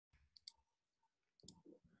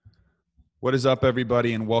What is up,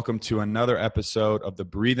 everybody, and welcome to another episode of the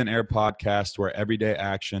Breathe and Air podcast, where everyday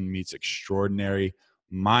action meets extraordinary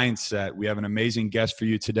mindset. We have an amazing guest for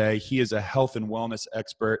you today. He is a health and wellness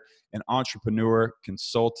expert, an entrepreneur,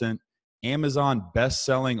 consultant, Amazon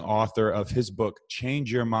best-selling author of his book,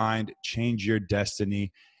 Change Your Mind, Change Your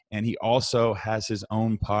Destiny, and he also has his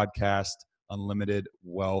own podcast, Unlimited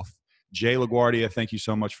Wealth. Jay LaGuardia, thank you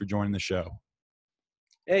so much for joining the show.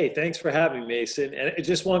 Hey, thanks for having me, Mason. And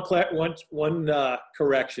just one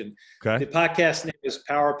correction. Okay. The podcast name is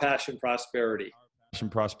Power, Passion, Prosperity. Passion,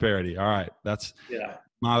 prosperity. All right. That's Yeah.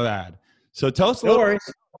 my bad. So tell us No worries.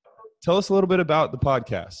 Tell us a little bit about the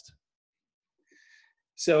podcast.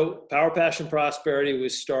 So Power, Passion, Prosperity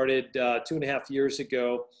was started 2.5 years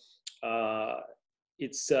ago.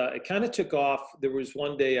 It kind of took off. There was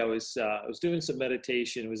one day I was doing some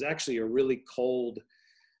meditation. It was actually a really cold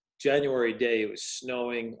January day. It was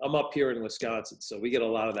snowing. I'm up here in Wisconsin, so we get a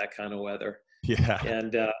lot of that kind of weather. Yeah.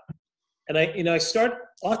 And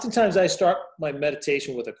oftentimes I start my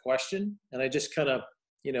meditation with a question, and I just kind of,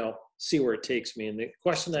 see where it takes me. And the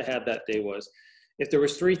question I had that day was, if there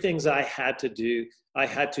was 3 things I had to do, I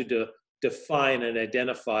had to define and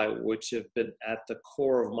identify which have been at the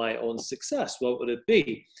core of my own success. What would it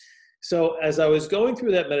be? So as I was going through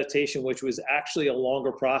that meditation, which was actually a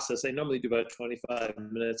longer process, I normally do about 25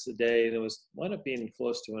 minutes a day, and it wound up being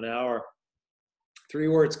close to an hour. 3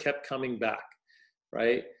 words kept coming back,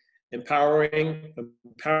 right? Empowerment,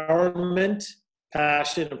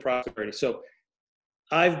 passion, and prosperity. So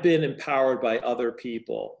I've been empowered by other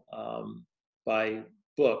people, by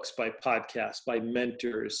books, by podcasts, by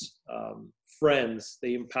mentors, friends.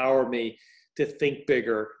 They empower me to think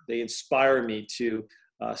bigger. They inspire me to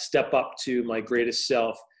step up to my greatest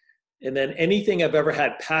self. And then anything I've ever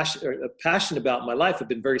had passion about in my life, I've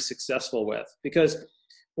been very successful with. Because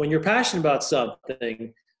when you're passionate about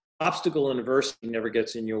something, obstacle and adversity never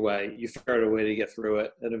gets in your way. You figure out a way to get through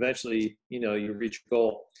it. And eventually, you reach your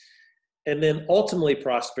goal. And then ultimately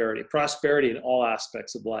prosperity in all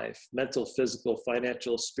aspects of life, mental, physical,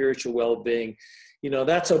 financial, spiritual well-being.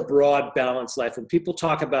 That's a broad, balanced life. When people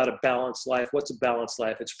talk about a balanced life, what's a balanced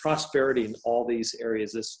life? It's prosperity in all these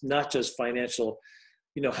areas. It's not just financial,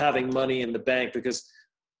 having money in the bank, because,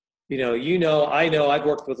 I know I've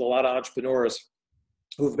worked with a lot of entrepreneurs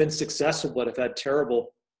who've been successful, but have had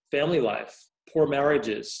terrible family life, poor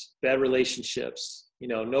marriages, bad relationships,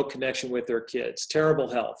 no connection with their kids, terrible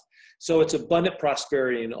health. So it's abundant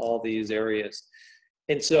prosperity in all these areas.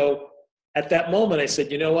 And so at that moment, I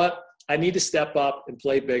said, you know what? I need to step up and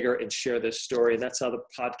play bigger and share this story. And that's how the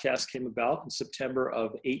podcast came about in September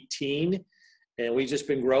of 2018. And we've just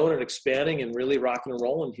been growing and expanding and really rocking and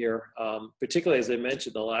rolling here. Particularly, as I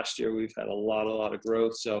mentioned, the last year, we've had a lot of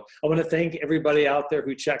growth. So I want to thank everybody out there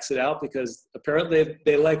who checks it out, because apparently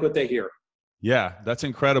they like what they hear. Yeah, that's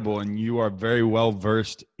incredible. And you are very well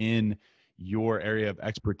versed in your area of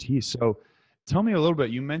expertise. So tell me a little bit,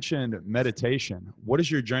 you mentioned meditation. What has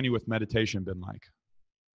your journey with meditation been like?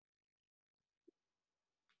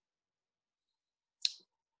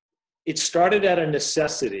 It started at a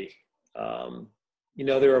necessity.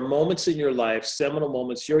 There are moments in your life, seminal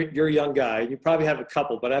moments. You're a young guy, and you probably have a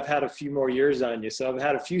couple, but I've had a few more years on you. So I've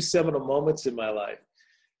had a few seminal moments in my life.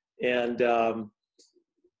 And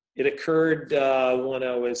it occurred when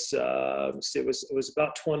I was, it was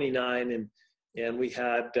about 29, and we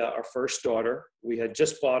had our first daughter. We had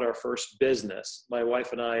just bought our first business. My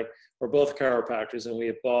wife and I were both chiropractors, and we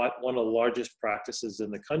had bought one of the largest practices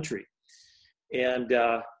in the country. And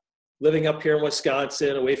living up here in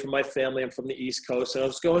Wisconsin, away from my family, I'm from the East Coast, and I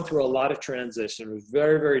was going through a lot of transition. It was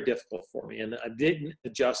very, very difficult for me, and I didn't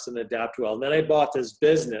adjust and adapt well. And then I bought this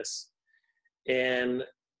business, and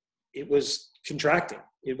it was contracting.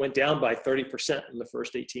 It went down by 30% in the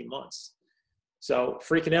first 18 months. So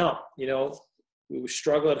freaking out, we would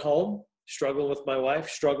struggle at home, struggle with my wife,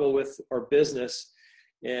 struggle with our business,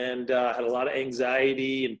 and had a lot of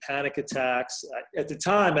anxiety and panic attacks. At the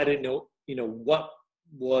time, I didn't know, what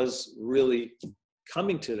was really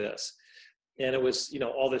coming to this. And it was,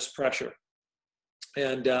 all this pressure.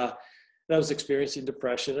 And I was experiencing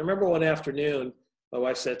depression. I remember one afternoon, my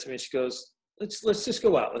wife said to me, she goes, let's just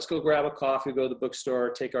go out. Let's go grab a coffee, go to the bookstore,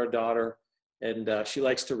 take our daughter. And she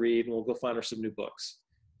likes to read, and we'll go find her some new books.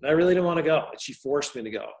 And I really didn't want to go, but she forced me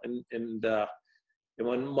to go. And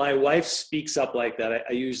when my wife speaks up like that,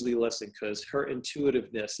 I usually listen, because her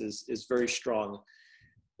intuitiveness is very strong.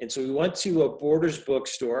 And so we went to a Borders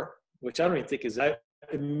bookstore, which I don't even think is that.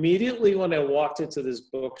 Immediately when I walked into this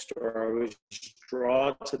bookstore, I was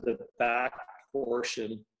drawn to the back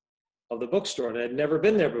portion of the bookstore, and I'd never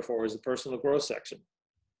been there before. It was the personal growth section.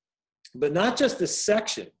 But not just the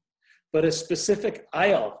section, but a specific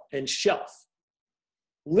aisle and shelf,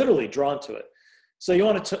 literally drawn to it. So you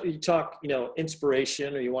want to talk,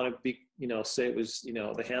 inspiration, or you want to be, say it was,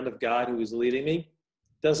 the hand of God who was leading me.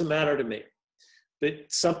 Doesn't matter to me. But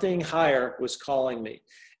something higher was calling me.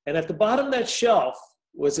 And at the bottom of that shelf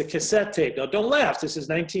was a cassette tape. Now, don't laugh. This is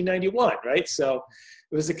 1991, right? So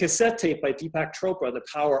it was a cassette tape by Deepak Chopra on the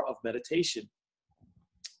power of meditation.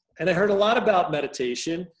 And I heard a lot about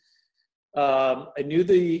meditation. I knew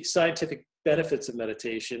the scientific benefits of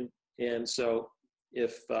meditation. And so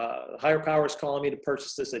if higher power is calling me to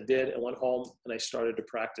purchase this, I did. I went home and I started to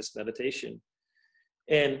practice meditation.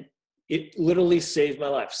 And it literally saved my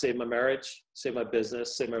life, saved my marriage, saved my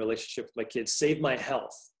business, saved my relationship with my kids, saved my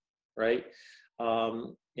health, right?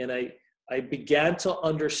 And I began to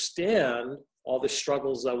understand all the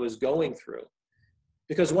struggles I was going through.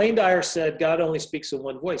 Because Wayne Dyer said, God only speaks in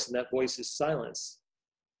one voice, and that voice is silence.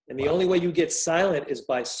 And the only way you get silent is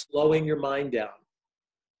by slowing your mind down.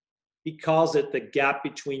 He calls it the gap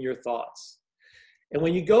between your thoughts. And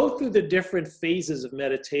when you go through the different phases of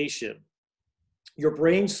meditation, your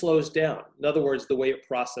brain slows down. In other words, the way it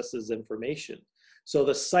processes information. So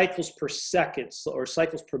the cycles per second or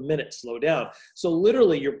cycles per minute slow down. So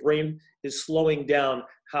literally your brain is slowing down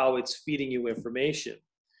how it's feeding you information.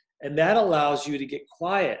 And that allows you to get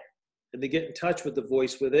quiet and to get in touch with the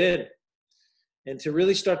voice within and to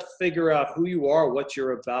really start to figure out who you are, what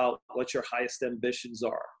you're about, what your highest ambitions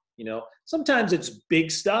are. Sometimes it's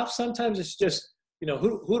big stuff. Sometimes it's just,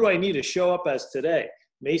 who do I need to show up as today?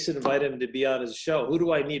 Mason invited him to be on his show. Who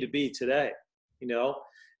do I need to be today?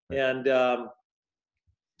 And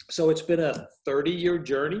so it's been a 30-year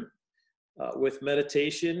journey with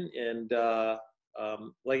meditation. And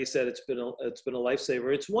like I said, it's been a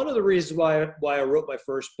lifesaver. It's one of the reasons why I wrote my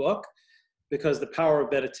first book, because the power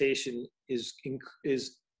of meditation is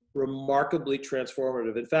remarkably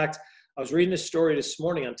transformative. In fact, I was reading a story this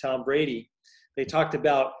morning on Tom Brady. They talked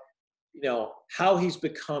about, how he's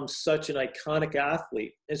become such an iconic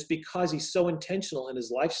athlete. It's because he's so intentional in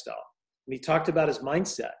his lifestyle. And he talked about his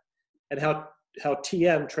mindset and how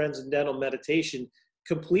TM, Transcendental Meditation,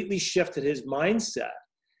 completely shifted his mindset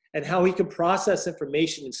and how he can process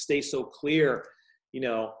information and stay so clear,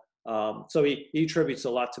 so he attributes a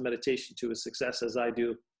lot to meditation to his success, as I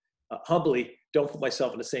do. Humbly, don't put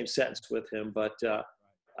myself in the same sentence with him, but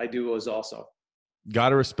I do as also. Got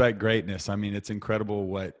to respect greatness. I mean, it's incredible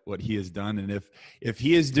what he has done. And if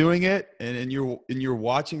he is doing it and you're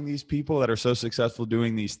watching these people that are so successful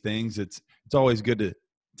doing these things, it's always good to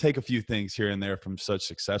take a few things here and there from such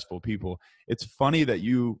successful people. It's funny that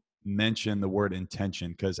you mentioned the word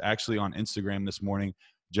intention, because actually on Instagram this morning,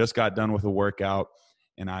 just got done with a workout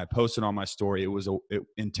and I posted on my story.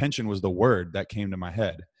 Intention was the word that came to my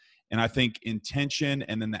head. And I think intention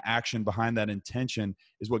and then the action behind that intention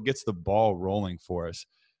is what gets the ball rolling for us.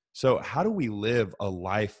 So how do we live a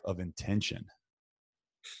life of intention?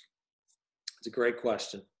 It's a great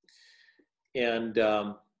question. And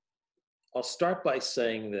I'll start by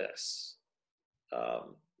saying this.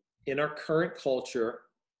 In our current culture,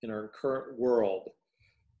 in our current world,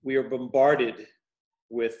 we are bombarded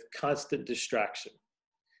with constant distraction.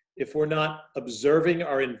 If we're not observing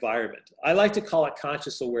our environment, I like to call it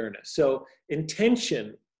conscious awareness. So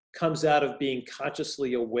intention comes out of being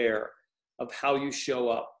consciously aware of how you show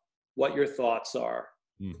up, what your thoughts are,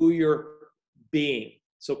 who you're being.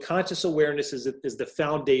 So conscious awareness is the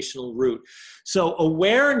foundational root. So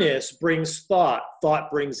awareness brings thought,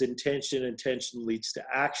 thought brings intention, intention leads to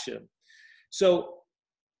action. So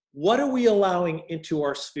what are we allowing into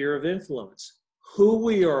our sphere of influence? Who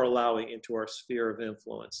we are allowing into our sphere of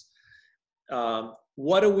influence.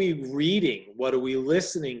 What are we reading? What are we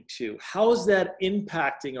listening to? How is that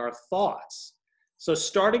impacting our thoughts? So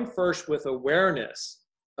starting first with awareness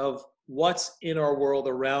of what's in our world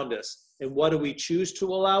around us and what do we choose to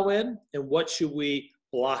allow in and what should we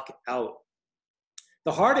block out.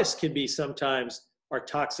 The hardest can be sometimes our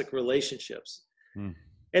toxic relationships.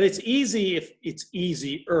 And it's easy if it's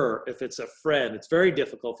easier if it's a friend. It's very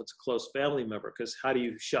difficult if it's a close family member, because how do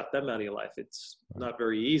you shut them out of your life? It's not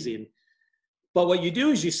very easy. But what you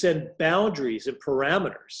do is you send boundaries and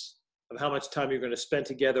parameters of how much time you're going to spend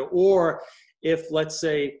together. Or if, let's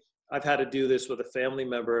say, I've had to do this with a family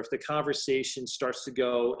member, if the conversation starts to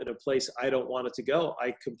go in a place I don't want it to go,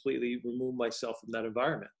 I completely remove myself from that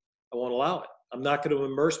environment. I won't allow it. I'm not going to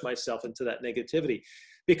immerse myself into that negativity,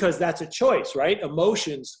 because that's a choice, right?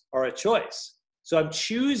 Emotions are a choice. So I'm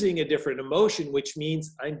choosing a different emotion, which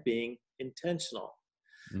means I'm being intentional.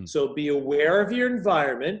 So be aware of your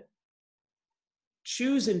environment.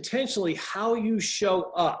 Choose intentionally how you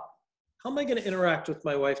show up. How am I going to interact with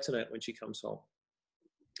my wife tonight when she comes home?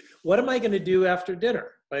 what am I going to do after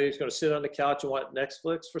dinner? Am I just going to sit on the couch and watch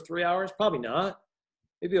Netflix for 3 hours? Probably not.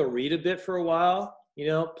 Maybe I'll read a bit for a while,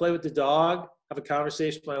 play with the dog, have a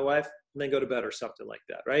conversation with my wife, and then go to bed or something like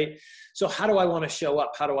that, right? So how do I want to show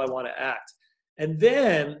up? How do I want to act? And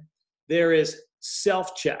then there is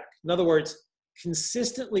self-check. In other words,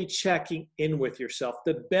 consistently checking in with yourself.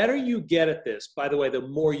 The better you get at this, by the way, the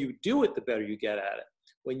more you do it, the better you get at it.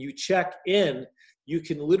 When you check in, you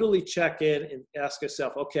can literally check in and ask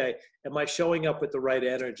yourself, okay, am I showing up with the right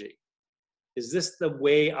energy? Is this the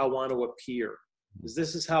way I want to appear?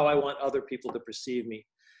 This is how I want other people to perceive me.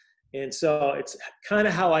 And so it's kind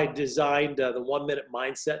of how I designed the 1 minute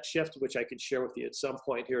mindset shift, which I can share with you at some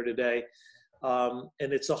point here today. And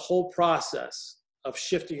it's a whole process of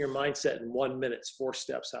shifting your mindset in 1 minute. It's 4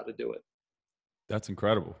 steps how to do it. That's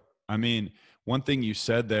incredible. I mean, one thing you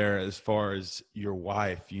said there as far as your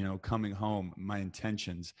wife, coming home, my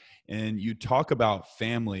intentions, and you talk about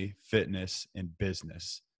family, fitness, and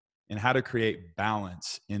business and how to create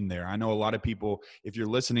balance in there. I know a lot of people, if you're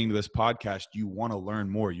listening to this podcast, you want to learn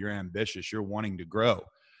more. You're ambitious. You're wanting to grow.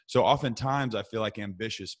 So oftentimes I feel like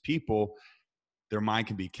ambitious people, their mind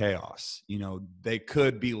can be chaos. They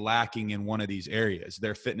could be lacking in one of these areas.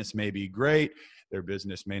 Their fitness may be great, their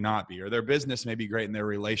business may not be, or their business may be great and their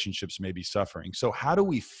relationships may be suffering. So how do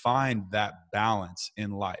we find that balance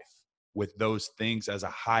in life with those things as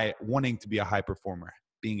wanting to be a high performer,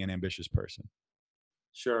 being an ambitious person?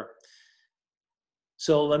 Sure.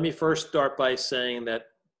 So let me first start by saying that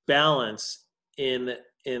balance in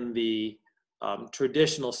the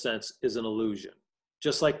traditional sense is an illusion,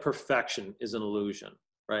 just like perfection is an illusion,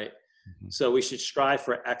 right? Mm-hmm. So we should strive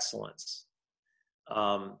for excellence.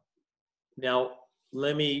 Now,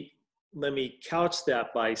 let me couch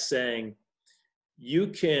that by saying you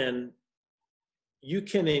can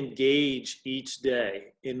engage each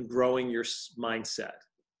day in growing your mindset.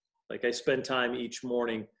 Like I spend time each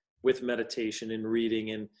morning with meditation and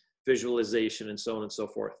reading and visualization and so on and so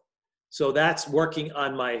forth. So that's working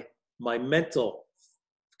on my mental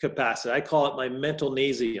capacity. I call it my mental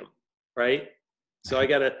nasium, right? So I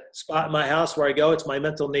got a spot in my house where I go, it's my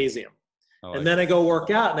mental nasium. And then I go work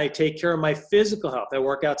out and I take care of my physical health. I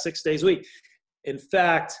work out 6 days a week. In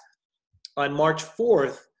fact, on March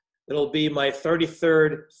 4th, it'll be my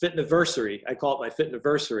 33rd fitniversary. I call it my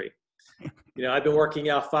fitniversary. I've been working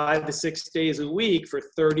out 5 to 6 days a week for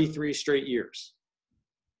 33 straight years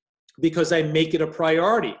because I make it a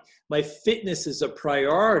priority. My fitness is a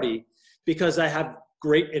priority because I have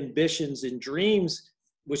great ambitions and dreams,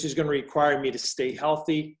 which is going to require me to stay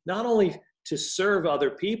healthy, not only to serve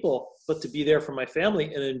other people, but to be there for my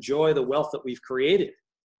family and enjoy the wealth that we've created.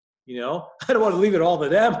 I don't want to leave it all to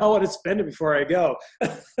them. I want to spend it before I go.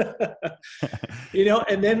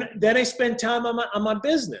 And then I spend time on my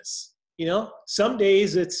business. Some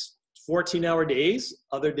days it's 14-hour days,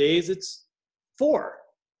 other days it's 4,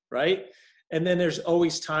 right? And then there's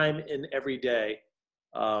always time in every day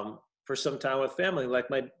for some time with family. Like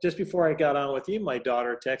just before I got on with you, my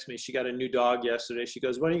daughter texted me. She got a new dog yesterday. She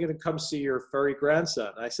goes, "When are you going to come see your furry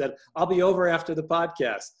grandson?" I said, "I'll be over after the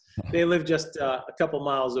podcast." They live just a couple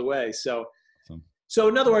miles away. So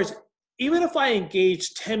in other words, even if I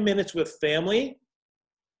engage 10 minutes with family,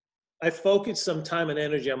 I focus some time and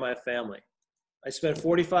energy on my family. I spend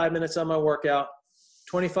 45 minutes on my workout,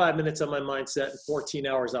 25 minutes on my mindset, and 14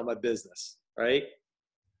 hours on my business, right?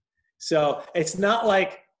 So it's not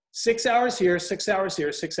like 6 hours here, 6 hours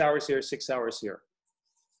here, 6 hours here, 6 hours here.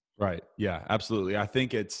 Right. Yeah, absolutely. I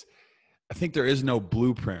think there is no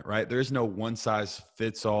blueprint, right? There is no one size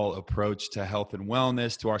fits all approach to health and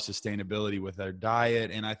wellness, to our sustainability with our diet.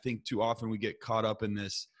 And I think too often we get caught up in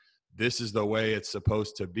this is the way it's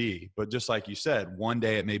supposed to be. But just like you said, one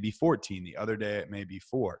day it may be 14, the other day it may be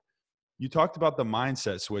 4. You talked about the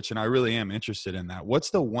mindset switch, and I really am interested in that.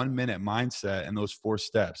 What's the 1 minute mindset and those 4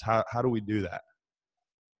 steps? How do we do that?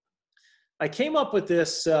 I came up with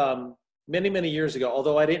this many, many years ago,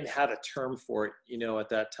 although I didn't have a term for it, at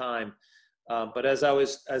that time. But as I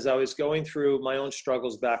was going through my own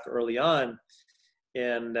struggles back early on,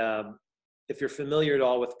 and if you're familiar at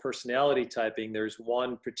all with personality typing, there's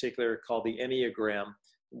one particular called the Enneagram,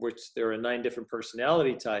 which there are 9 different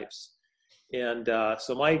personality types. And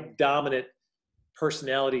so my dominant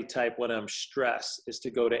personality type when I'm stressed is to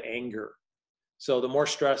go to anger. So the more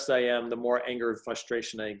stressed I am, the more anger and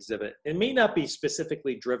frustration I exhibit. It may not be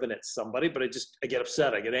specifically driven at somebody, but I get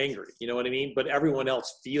upset, I get angry, you know what I mean? But everyone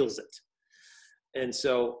else feels it. And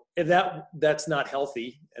so that's not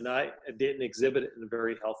healthy, and I didn't exhibit it in a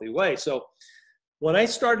very healthy way. So when I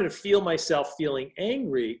started to feel myself feeling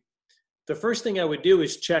angry, the first thing I would do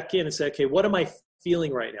is check in and say, okay, what am I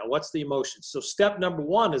feeling right now? What's the emotion? So step number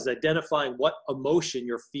one is identifying what emotion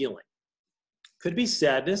you're feeling. Could be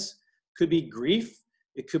sadness, could be grief,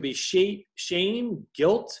 it could be shame,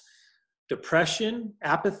 guilt, depression,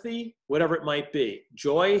 apathy, whatever it might be,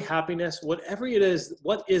 joy, happiness, whatever it is,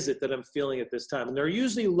 what is it that I'm feeling at this time? And they're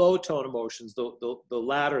usually low tone emotions, the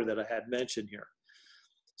latter that I had mentioned here.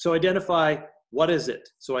 So identify what is it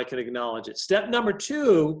so I can acknowledge it. Step number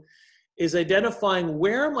two is identifying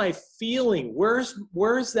where am I feeling?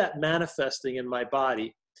 Where's that manifesting in my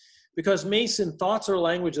body? Because Mason, thoughts are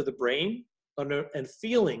language of the brain and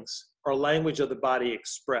feelings are language of the body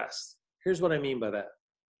expressed. Here's what I mean by that.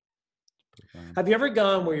 Have you ever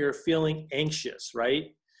gone where you're feeling anxious, right?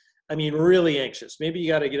 I mean, really anxious. Maybe you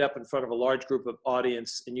got to get up in front of a large group of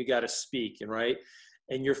audience and you got to speak, and right?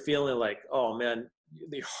 And you're feeling like, oh man,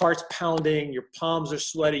 your heart's pounding, your palms are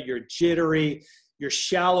sweaty, you're jittery, you're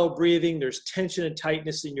shallow breathing, there's tension and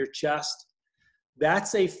tightness in your chest.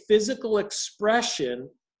 That's a physical expression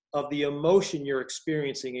of the emotion you're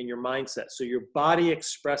experiencing in your mindset. So your body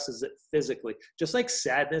expresses it physically, just like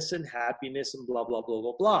sadness and happiness and blah, blah, blah,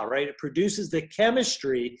 blah, blah, right? It produces the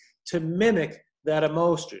chemistry to mimic that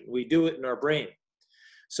emotion. We do it in our brain.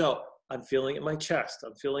 So I'm feeling it in my chest.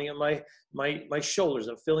 I'm feeling it in my shoulders.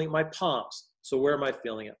 I'm feeling it in my palms. So where am I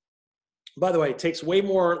feeling it? By the way, it takes way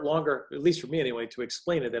more longer, at least for me anyway, to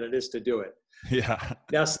explain it than it is to do it. Yeah.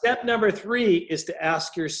 Now, step number three is to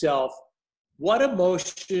ask yourself, what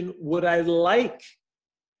emotion would I like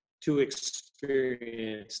to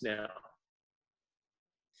experience now?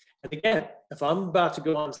 And again, if I'm about to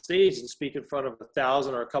go on stage and speak in front of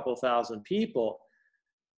 1,000 or a couple thousand people,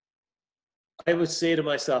 I would say to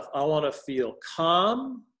myself, I want to feel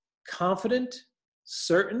calm, confident,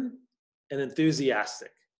 certain, and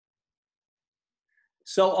enthusiastic.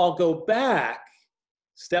 So I'll go back,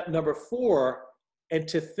 step number 4, and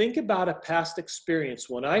to think about a past experience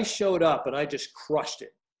when I showed up and I just crushed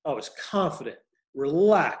it. I was confident,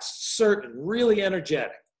 relaxed, certain, really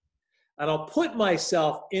energetic. And I'll put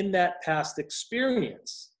myself in that past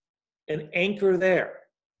experience and anchor there.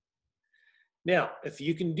 Now, if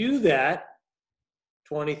you can do that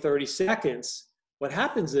 20, 30 seconds, what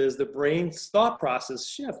happens is the brain's thought process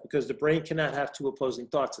shifts because the brain cannot have two opposing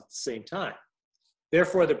thoughts at the same time.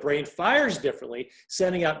 Therefore, the brain fires differently,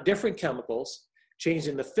 sending out different chemicals,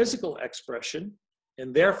 changing the physical expression,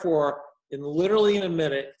 and therefore, literally in a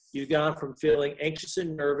minute, you've gone from feeling anxious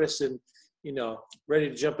and nervous and, ready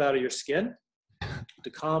to jump out of your skin to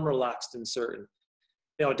calm, relaxed, and certain.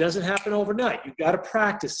 Now, it doesn't happen overnight. You've got to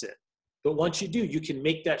practice it. But once you do, you can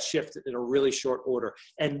make that shift in a really short order.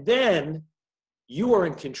 And then you are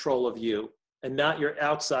in control of you and not your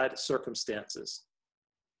outside circumstances.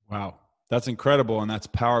 Wow. That's incredible, and that's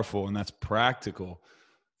powerful, and that's practical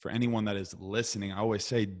for anyone that is listening. I always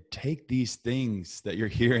say, take these things that you're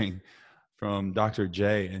hearing from Dr.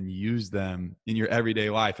 J and use them in your everyday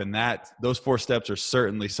life. And those 4 steps are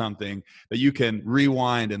certainly something that you can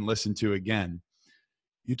rewind and listen to again.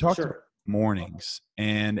 You talked about mornings,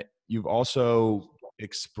 and you've also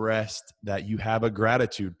expressed that you have a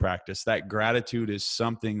gratitude practice. That gratitude is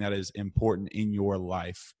something that is important in your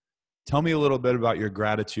life. Tell me a little bit about your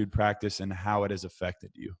gratitude practice and how it has affected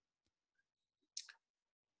you.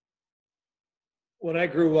 When I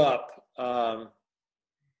grew up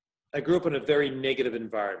in a very negative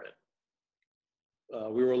environment.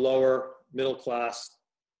 We were lower, middle class,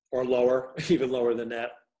 or lower, even lower than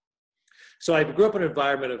that. So I grew up in an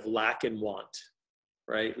environment of lack and want,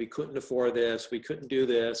 right? We couldn't afford this. We couldn't do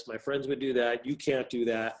this. My friends would do that. You can't do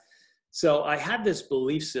that. So I had this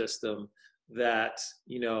belief system that,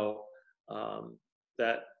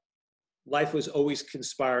 that life was always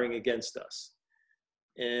conspiring against us.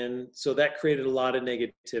 And so that created a lot of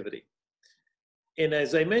negativity. And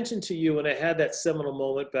as I mentioned to you, when I had that seminal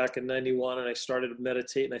moment back in 91 and I started to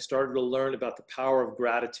meditate and I started to learn about the power of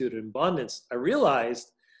gratitude and abundance, I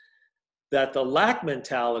realized that the lack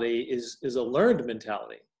mentality is a learned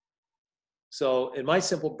mentality. So in my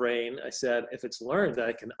simple brain, I said, if it's learned,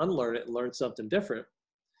 I can unlearn it and learn something different.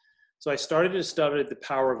 So I started to study the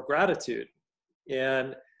power of gratitude.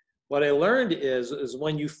 And what I learned is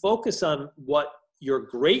when you focus on what you're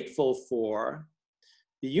grateful for,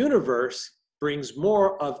 the universe brings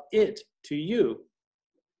more of it to you.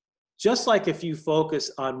 Just like if you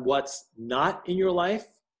focus on what's not in your life,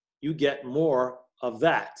 you get more of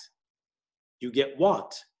that. You get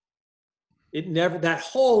want. That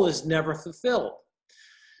hole is never fulfilled.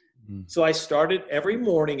 So I started every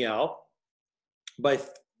morning out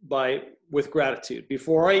with gratitude.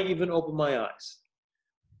 Before I even open my eyes,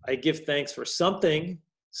 I give thanks for something,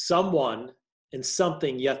 someone, and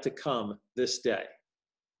something yet to come this day.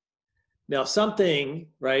 Now something,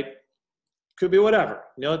 right, could be whatever,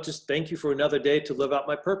 just thank you for another day to live out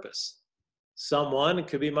my purpose. Someone, it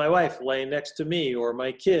could be my wife laying next to me, or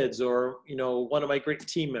my kids, or, one of my great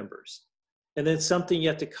team members. And then something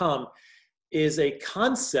yet to come is a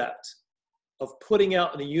concept of putting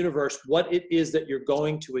out in the universe what it is that you're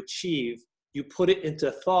going to achieve. You put it into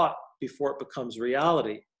thought before it becomes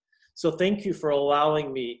reality. So thank you for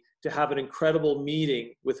allowing me to have an incredible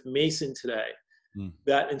meeting with Mason today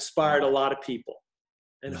that inspired a lot of people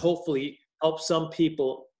and hopefully help some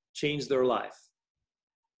people change their life,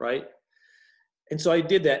 right? And so I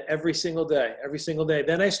did that every single day.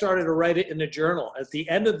 Then I started to write it in a journal. At the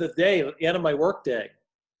end of the day, at the end of my work day,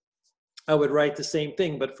 I would write the same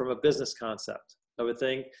thing, but from a business concept.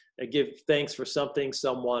 I give thanks for something,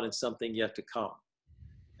 someone, and something yet to come.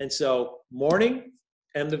 And so morning,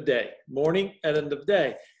 end of day, morning and end of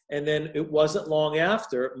day. And then it wasn't long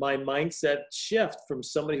after my mindset shift from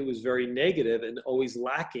somebody who was very negative and always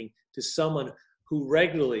lacking to someone who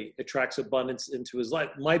regularly attracts abundance into his life.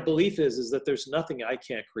 My belief is that there's nothing I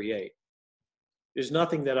can't create. There's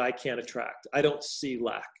nothing that I can't attract. I don't see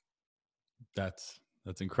lack. That's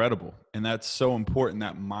incredible. And that's so important,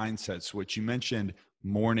 that mindset switch. You mentioned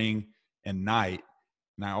morning and night.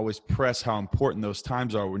 And I always press how important those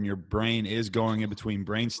times are when your brain is going in between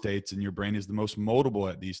brain states and your brain is the most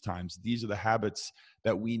moldable at these times. These are the habits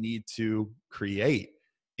that we need to create.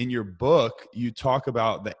 In your book, you talk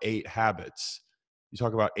about the 8 habits. You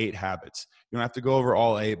talk about 8 habits. You don't have to go over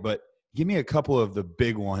all 8, but give me a couple of the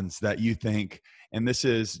big ones that you think. And this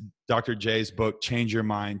is Dr. J's book, Change Your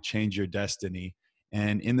Mind, Change Your Destiny.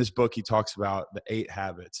 And in this book, he talks about the 8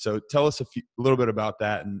 habits. So tell us a little bit about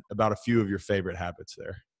that and about a few of your favorite habits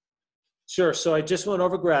there. Sure. So I just went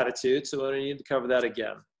over gratitude, so I don't need to cover that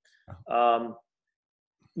again.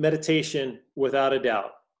 Meditation, without a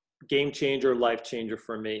doubt, game changer, life changer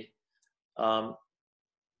for me.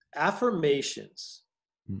 Affirmations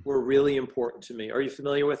were really important to me. Are you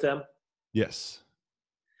familiar with them? Yes.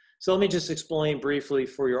 So let me just explain briefly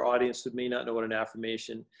for your audience who may not know what an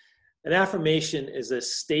affirmation is. An affirmation is a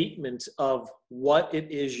statement of what it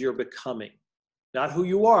is you're becoming. Not who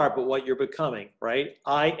you are, but what you're becoming, right?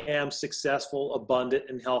 I am successful, abundant,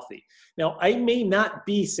 and healthy. Now, I may not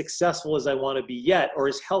be successful as I want to be yet, or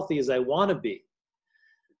as healthy as I want to be.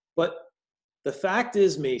 But the fact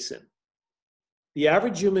is, Mason, the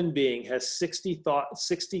average human being has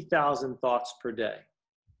 60,000 thoughts per day.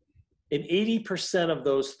 And 80% of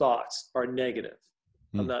those thoughts are negative.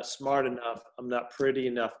 I'm not smart enough. I'm not pretty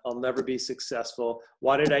enough. I'll never be successful.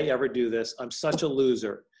 Why did I ever do this? I'm such a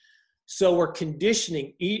loser. So we're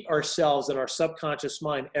conditioning ourselves in our subconscious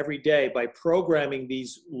mind every day by programming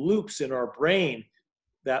these loops in our brain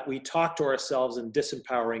that we talk to ourselves in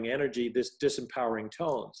disempowering energy, this disempowering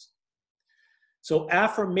tones. So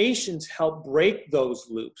affirmations help break those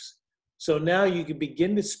loops. So now you can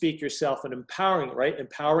begin to speak yourself in empowering, right?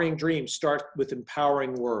 Empowering dreams start with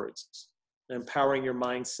empowering words. Empowering your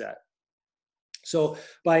mindset. So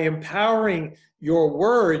by empowering your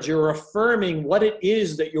words, you're affirming what it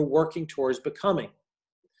is that you're working towards becoming.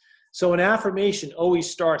 So an affirmation always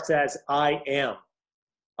starts as I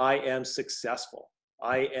am successful.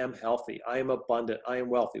 I am healthy. I am abundant. I am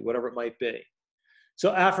wealthy, whatever it might be.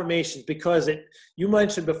 So affirmations, because you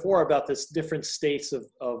mentioned before about this different states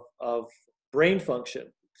of brain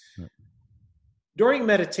function. Right. During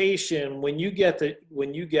meditation, when you get to,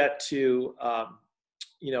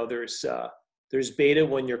 there's beta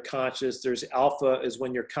when you're conscious, there's alpha is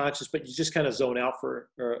when you're conscious, but you just kind of zone out for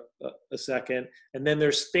a second. And then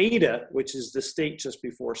there's theta, which is the state just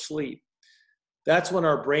before sleep. That's when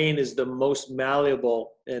our brain is the most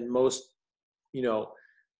malleable and most,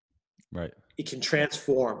 right. It can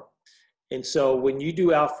transform. And so when you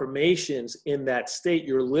do affirmations in that state,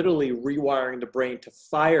 you're literally rewiring the brain to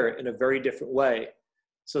fire in a very different way.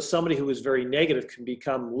 So somebody who is very negative can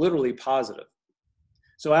become literally positive.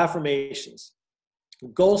 So affirmations,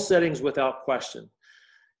 goal settings without question.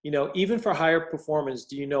 Even for higher performance,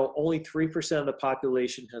 do you know only 3% of the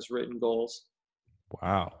population has written goals?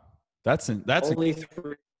 Wow. That's only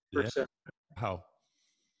 3%. Yeah. Wow.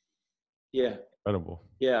 Yeah. Incredible.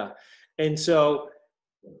 Yeah. And so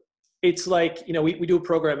it's like, we do a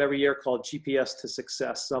program every year called GPS to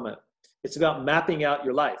Success Summit. It's about mapping out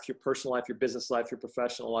your life, your personal life, your business life, your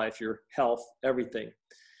professional life, your health, everything.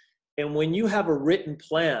 And when you have a written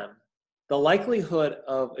plan, the likelihood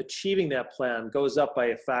of achieving that plan goes up by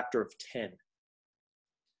a factor of 10,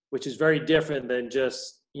 which is very different than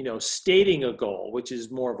just, stating a goal, which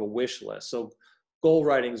is more of a wish list. So goal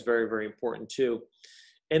writing is very, very important too.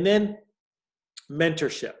 And then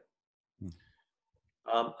mentorship.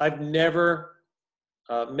 I've never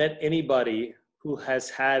met anybody who has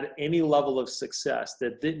had any level of success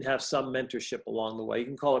that didn't have some mentorship along the way. You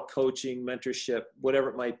can call it coaching, mentorship, whatever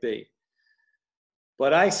it might be.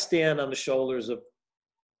 But I stand on the shoulders of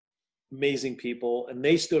amazing people, and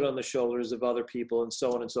they stood on the shoulders of other people, and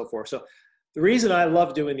so on and so forth. So the reason I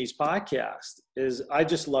love doing these podcasts is I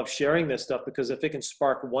just love sharing this stuff, because if it can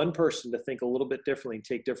spark one person to think a little bit differently and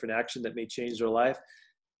take different action that may change their life,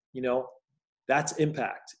 that's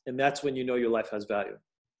impact. And that's when you know your life has value.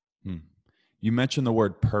 You mentioned the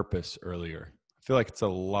word purpose earlier. I feel like it's a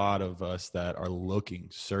lot of us that are looking,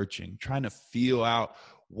 searching, trying to feel out,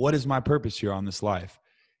 what is my purpose here on this life?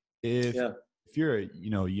 If you're a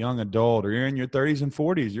young adult, or you're in your 30s and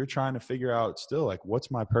 40s, you're trying to figure out still, like,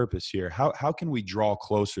 what's my purpose here? How can we draw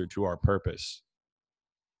closer to our purpose?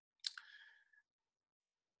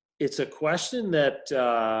 It's a question that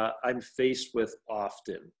I'm faced with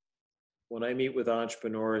often when I meet with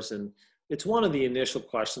entrepreneurs, and it's one of the initial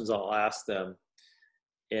questions I'll ask them.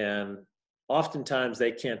 And oftentimes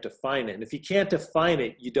they can't define it. And if you can't define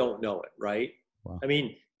it, you don't know it, right? Wow. I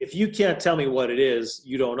mean, if you can't tell me what it is,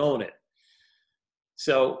 you don't own it.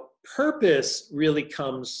 So purpose really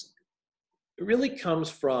comes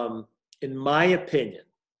from, in my opinion,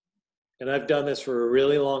 and I've done this for a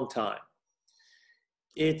really long time,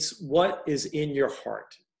 it's what is in your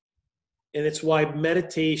heart. And it's why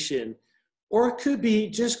meditation, or it could be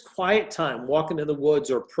just quiet time, walking in the woods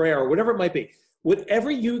or prayer or whatever it might be, whatever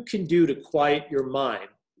you can do to quiet your mind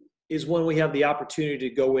is when we have the opportunity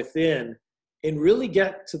to go within and really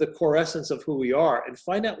get to the core essence of who we are and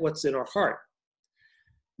find out what's in our heart.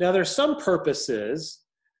 Now, there's some purposes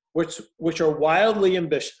which are wildly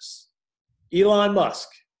ambitious. Elon Musk,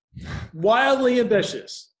 wildly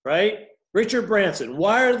ambitious, right? Richard Branson,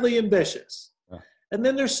 wildly ambitious. And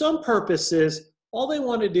then there's some purposes, all they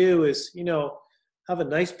want to do is, have a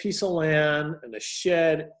nice piece of land and a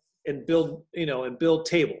shed and build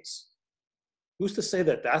tables. Who's to say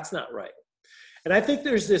that that's not right? And I think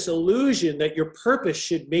there's this illusion that your purpose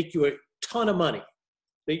should make you a ton of money.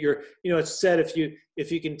 That it's said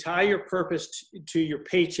if you can tie your purpose to your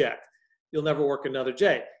paycheck, you'll never work another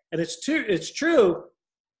day. And it's true,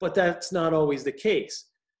 but that's not always the case.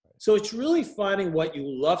 So it's really finding what you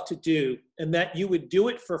love to do, and that you would do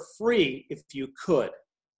it for free if you could.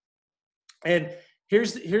 And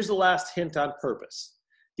here's the last hint on purpose.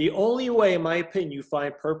 The only way, in my opinion, you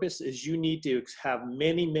find purpose is you need to have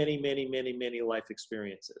many, many, many, many, many life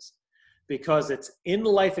experiences. Because it's in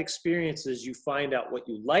life experiences you find out what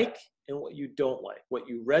you like and what you don't like, what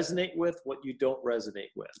you resonate with, what you don't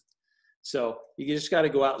resonate with. So you just got to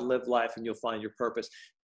go out and live life, and you'll find your purpose.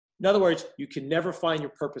 In other words, you can never find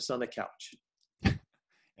your purpose on the couch.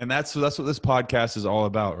 And that's what this podcast is all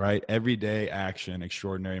about, right? Everyday action,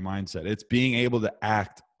 extraordinary mindset. It's being able to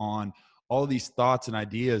act on all these thoughts and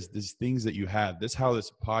ideas, these things that you have. This is how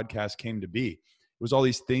this podcast came to be. It was all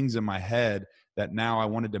these things in my head that now I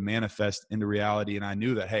wanted to manifest into reality. And I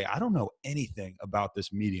knew that, hey, I don't know anything about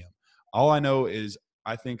this medium. All I know is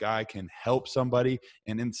I think I can help somebody.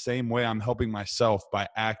 And in the same way, I'm helping myself by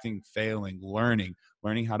acting, failing, learning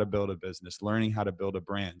how to build a business, learning how to build a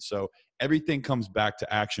brand. So everything comes back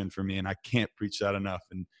to action for me. And I can't preach that enough.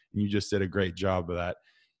 And you just did a great job of that.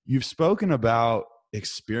 You've spoken about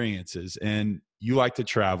experiences, and you like to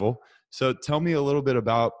travel. So tell me a little bit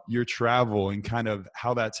about your travel and kind of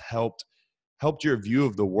how that's helped your view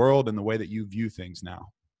of the world and the way that you view things now.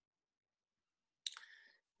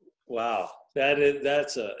 Wow.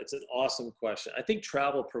 It's an awesome question. I think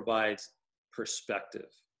travel provides perspective.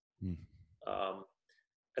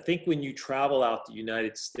 I think when you travel out the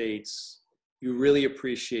United States, you really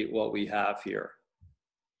appreciate what we have here.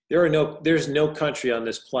 There's no country on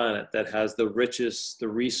this planet that has the riches, the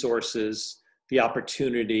resources, the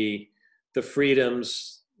opportunity, the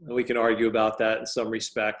freedoms, and we can argue about that in some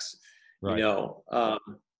respects, right.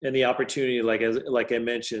 And the opportunity, like I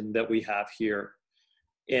mentioned, that we have here.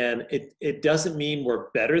 And it doesn't mean we're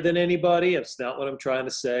better than anybody. It's not what I'm trying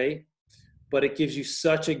to say, but it gives you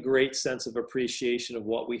such a great sense of appreciation of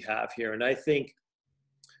what we have here. And I think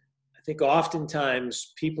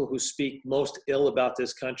oftentimes people who speak most ill about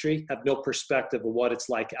this country have no perspective of what it's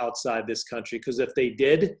like outside this country. Because if they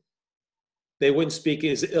did, they wouldn't speak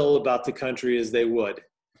as ill about the country as they would.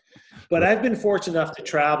 But I've been fortunate enough to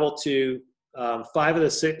travel to 5 of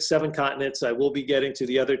the 7 continents. I will be getting to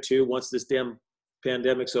the other 2 once this damn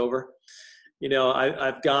pandemic's over.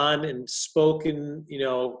 I've gone and spoken,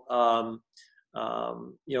 in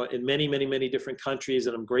many, many, many different countries,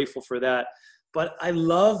 and I'm grateful for that. But I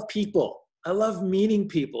love people. I love meeting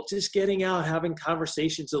people, just getting out, having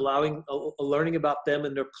conversations, learning about them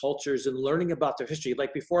and their cultures and learning about their history.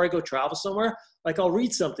 Like before I go travel somewhere, like I'll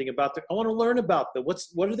read something about I want to learn about them.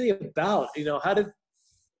 What are they about? You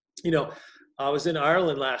know, I was in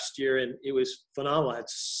Ireland last year and it was phenomenal. I had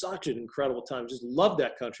such an incredible time. Just loved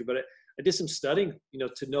that country. But I did some studying,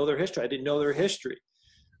 to know their history. I didn't know their history.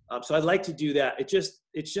 So I'd like to do that.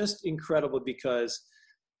 It's just incredible because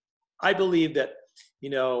I believe that,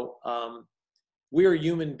 we are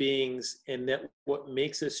human beings, and that what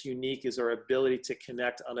makes us unique is our ability to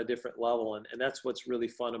connect on a different level. And that's what's really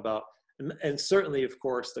fun about, and certainly, of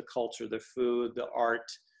course, the culture, the food, the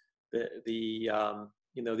art, the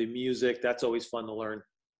music. That's always fun to learn.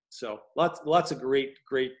 So lots of great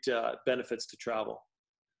benefits to travel.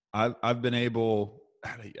 I've been able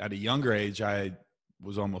at a younger age, I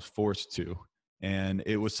was almost forced to, and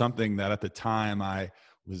it was something that at the time I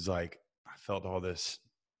was like, I felt all this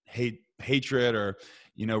hatred or,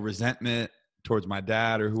 resentment towards my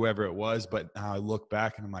dad or whoever it was. But now I look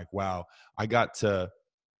back and I'm like, wow, I got to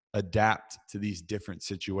adapt to these different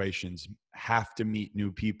situations, have to meet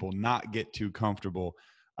new people, not get too comfortable.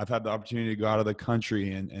 I've had the opportunity to go out of the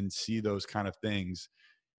country and see those kind of things.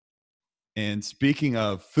 And speaking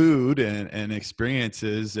of food and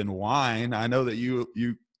experiences and wine, I know that you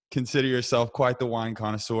consider yourself quite the wine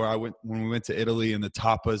connoisseur. When we went to Italy and the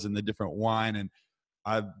tapas and the different wine, and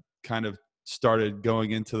I've kind of started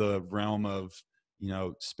going into the realm of,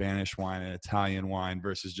 Spanish wine and Italian wine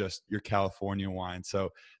versus just your California wine. So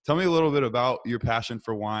tell me a little bit about your passion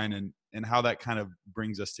for wine and how that kind of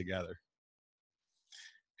brings us together.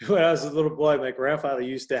 When I was a little boy, my grandfather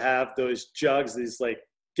used to have those jugs, these like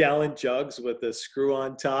gallon jugs with a screw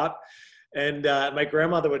on top. And my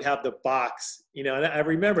grandmother would have the box, and I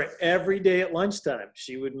remember every day at lunchtime,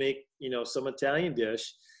 she would make, some Italian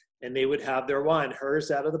dish, and they would have their wine,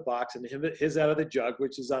 hers out of the box and his out of the jug,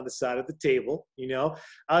 which is on the side of the table.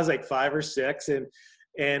 I was like 5 or 6, and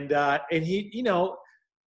he,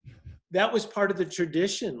 that was part of the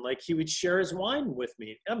tradition. Like he would share his wine with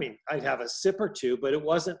me. I mean, I'd have a sip or two, but it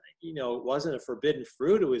wasn't a forbidden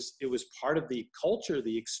fruit. It was part of the culture,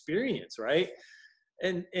 the experience, right?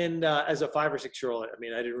 And as a 5 or 6-year-old, I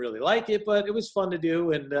mean, I didn't really like it, but it was fun to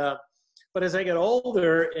do. And but as I got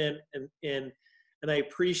older and I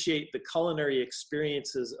appreciate the culinary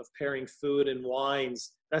experiences of pairing food and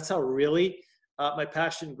wines, that's how really my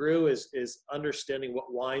passion grew, is understanding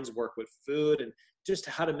what wines work with food and just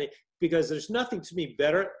how to make, because there's nothing to me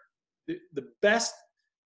better. The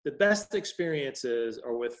best experiences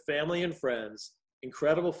are with family and friends,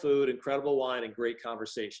 incredible food, incredible wine, and great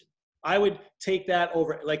conversation. I would take that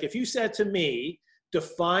over. Like if you said to me,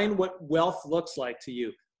 define what wealth looks like to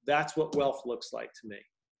you, that's what wealth looks like to me.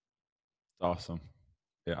 Awesome.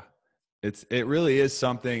 Yeah. It really is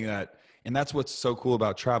something and that's what's so cool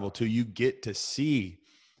about travel too. You get to see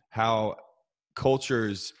how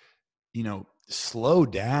cultures, slow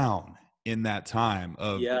down in that time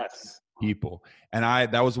of people. And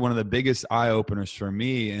that was one of the biggest eye openers for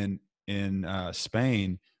me in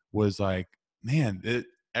Spain, was like, man,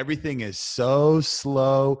 everything is so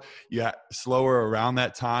slow. Yeah, slower around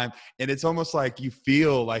that time. And it's almost like you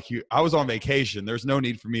feel like I was on vacation. There's no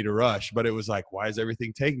need for me to rush, but it was like, why is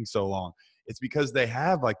everything taking so long? It's because they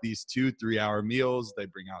have like these 2-3 hour meals. They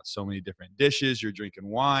bring out so many different dishes. You're drinking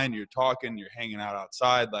wine, you're talking, you're hanging out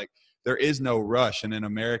outside. Like there is no rush. And in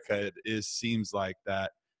America, seems like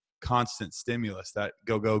that constant stimulus, that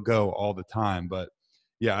go, go, go all the time. But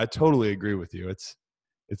yeah, I totally agree with you.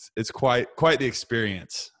 It's quite the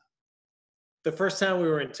experience. The first time we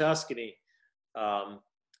were in Tuscany,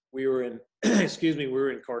 we were in we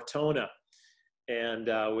were in Cortona,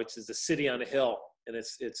 and which is a city on a hill, and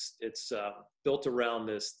it's built around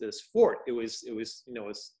this fort. It was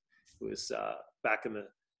back in the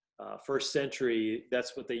first century.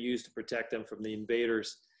 That's what they used to protect them from the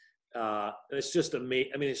invaders. And it's just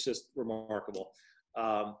amazing. I mean, it's just remarkable.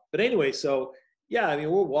 But anyway, so yeah, I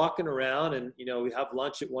mean, we're walking around and, we have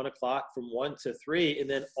lunch at 1 o'clock from 1 to 3, and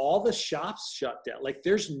then all the shops shut down. Like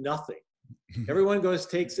there's nothing. Everyone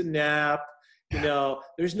takes a nap,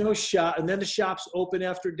 there's no shop. And then the shops open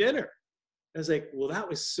after dinner. I was like, well, that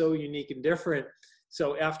was so unique and different.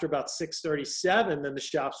 So after about 6:37, then the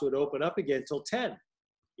shops would open up again till 10,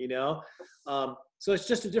 so it's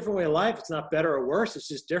just a different way of life. It's not better or worse. It's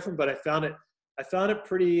just different. But I found it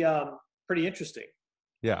pretty interesting.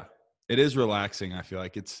 Yeah. It is relaxing. I feel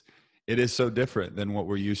like it is so different than what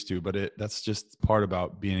we're used to, but that's just part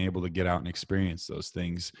about being able to get out and experience those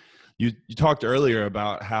things. You talked earlier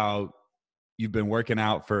about how you've been working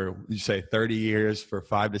out for, you say 30 years for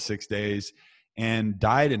 5 to 6 days. And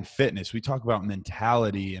diet and fitness, we talk about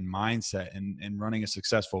mentality and mindset and running a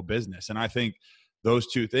successful business. And I think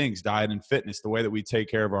those two things, diet and fitness, the way that we take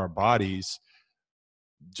care of our bodies,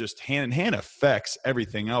 just hand in hand affects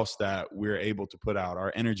everything else that we're able to put out,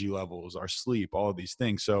 our energy levels, our sleep, all of these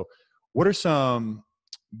things. So what are some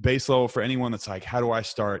base level for anyone that's like, how do I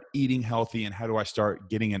start eating healthy and how do I start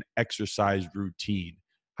getting an exercise routine?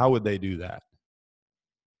 How would they do that?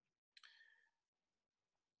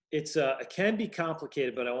 It can be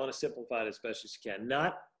complicated, but I want to simplify it as best as you can.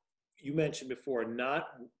 Not, you mentioned before, not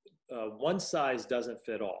one size doesn't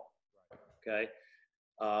fit all. Okay.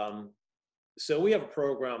 So we have a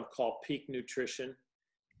program called Peak Nutrition,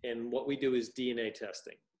 and what we do is DNA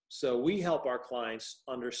testing. So we help our clients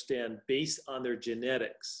understand, based on their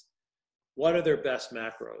genetics, what are their best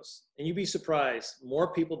macros. And you'd be surprised,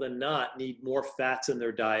 more people than not need more fats in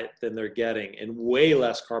their diet than they're getting and way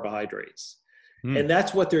less carbohydrates. And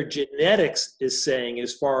that's what their genetics is saying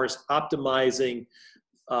as far as optimizing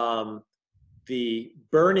the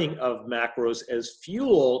burning of macros as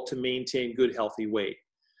fuel to maintain good, healthy weight.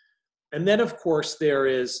 And then, of course, there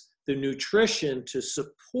is the nutrition to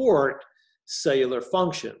support cellular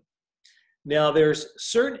function. Now, there's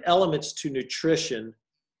certain elements to nutrition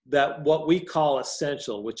that what we call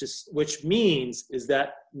essential, which means is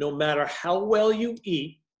that no matter how well you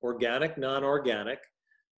eat, organic, non-organic,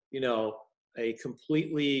 a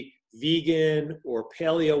completely vegan or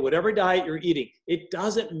paleo, whatever diet you're eating, it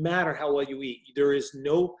doesn't matter how well you eat. There is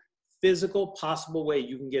no physical possible way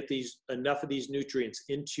you can get enough of these nutrients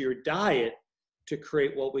into your diet to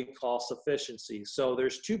create what we call sufficiency. So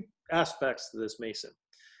there's two aspects to this, Mason.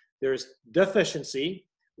 There's deficiency,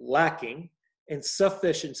 lacking, and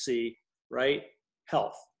sufficiency, right?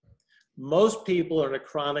 Health. Most people are in a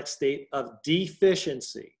chronic state of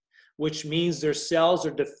deficiency, which means their cells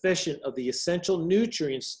are deficient of the essential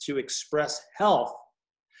nutrients to express health.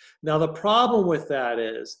 Now, the problem with that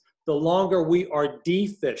is the longer we are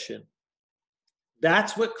deficient,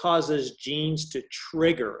 that's what causes genes to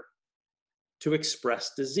trigger to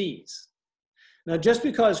express disease. Now, just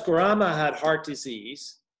because grandma had heart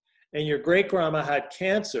disease and your great-grandma had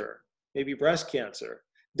cancer, maybe breast cancer,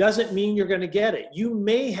 doesn't mean you're going to get it. You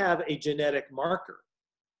may have a genetic marker,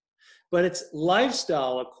 but it's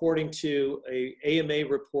lifestyle. According to a AMA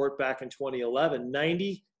report back in 2011,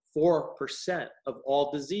 94% of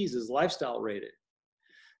all disease is lifestyle rated.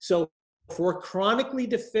 So if we're chronically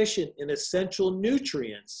deficient in essential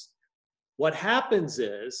nutrients, what happens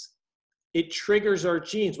is it triggers our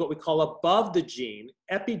genes, what we call above the gene,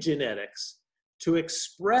 epigenetics, to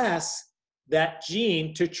express that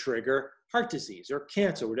gene to trigger heart disease or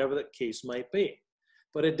cancer, whatever the case might be.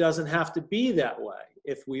 But it doesn't have to be that way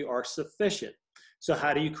if we are sufficient. So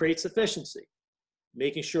how do you create sufficiency?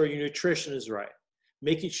 Making sure your nutrition is right,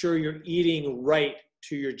 making sure you're eating right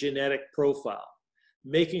to your genetic profile,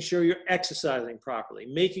 making sure you're exercising properly,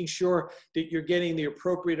 making sure that you're getting the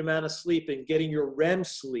appropriate amount of sleep and getting your REM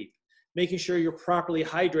sleep, making sure you're properly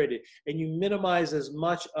hydrated, and you minimize as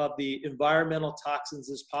much of the environmental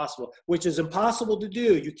toxins as possible, which is impossible to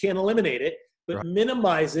do. You can't eliminate it, but right.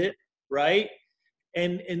 Minimize it, right?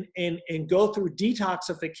 And go through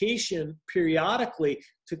detoxification periodically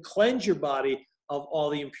to cleanse your body of all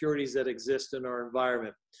the impurities that exist in our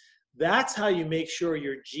environment. That's how you make sure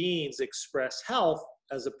your genes express health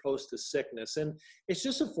as opposed to sickness. And it's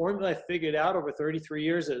just a formula I figured out over 33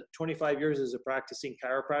 years, 25 years as a practicing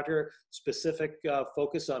chiropractor, specific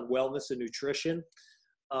focus on wellness and nutrition.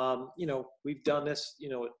 We've done this,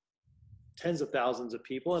 tens of thousands of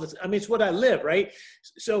people. And it's what I live, right?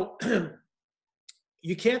 So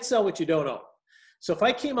you can't sell what you don't own. So if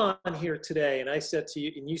I came on here today and I said to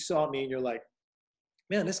you, and you saw me and you're like,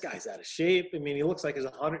 man, this guy's out of shape. I mean, he looks like he's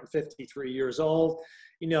 153 years old.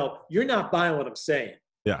 You're not buying what I'm saying.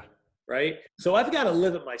 Yeah. Right. So I've got to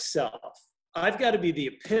live it myself. I've got to be the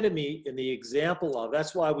epitome and the example of.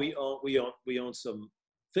 That's why we own some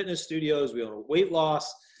fitness studios. We own weight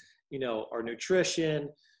loss. Our nutrition.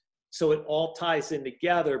 So it all ties in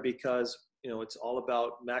together because it's all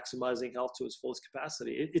about maximizing health to its fullest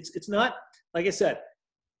capacity. It's not, like I said,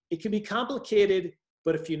 it can be complicated,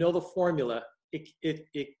 but if you know the formula,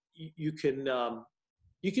 you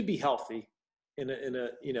can be healthy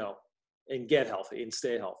and get healthy and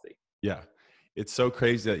stay healthy. Yeah. It's so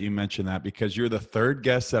crazy that you mentioned that because you're the third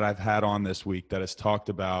guest that I've had on this week that has talked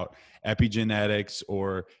about epigenetics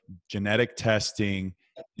or genetic testing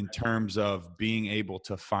in terms of being able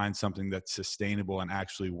to find something that's sustainable and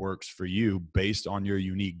actually works for you based on your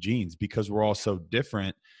unique genes, because we're all so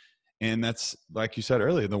different. And that's, like you said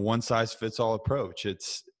earlier, the one size fits all approach.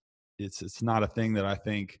 It's not a thing that I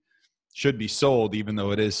think should be sold, even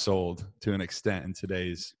though it is sold to an extent in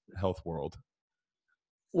today's health world.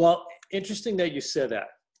 Well, interesting that you said that,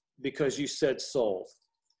 because you said sold.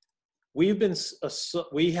 We have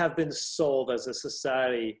been sold as a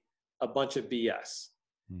society a bunch of BS.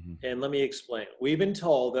 Mm-hmm. And let me explain. We've been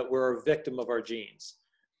told that we're a victim of our genes.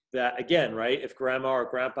 That, again, right, if grandma or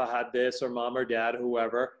grandpa had this, or mom or dad,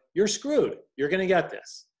 whoever, you're screwed. You're going to get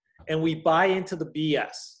this. And we buy into the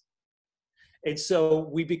BS. And so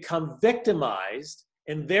we become victimized,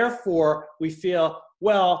 and therefore we feel,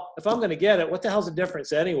 well, if I'm going to get it, what the hell's the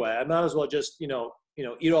difference anyway? I might as well just, eat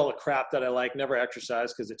all the crap that I like, never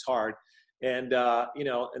exercise because it's hard. And,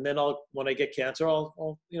 and then when I get cancer,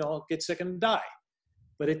 I'll get sick and die.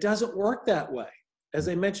 But it doesn't work that way. As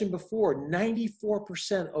I mentioned before,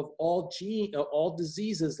 94% of all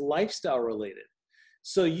diseases lifestyle related.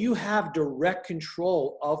 So you have direct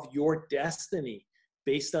control of your destiny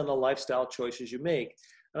based on the lifestyle choices you make.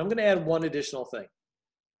 And I'm going to add one additional thing.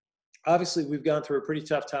 Obviously, we've gone through a pretty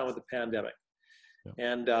tough time with the pandemic.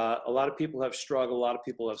 Yeah. And a lot of people have struggled. A lot of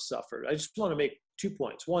people have suffered. I just want to make 2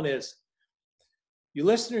 points. One is, you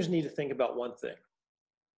listeners need to think about one thing.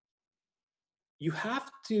 You have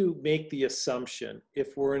to make the assumption,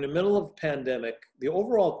 if we're in the middle of a pandemic, the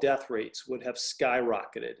overall death rates would have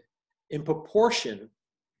skyrocketed in proportion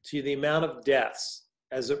to the amount of deaths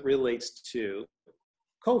as it relates to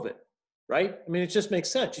COVID, right? I mean, it just makes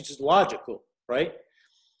sense. It's just logical, right?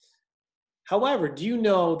 However, do you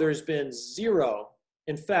know there's been zero?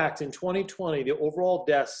 In fact, in 2020, the overall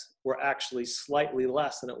deaths were actually slightly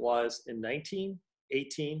less than it was in 19,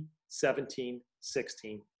 18, 17,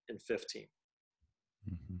 16, and 15.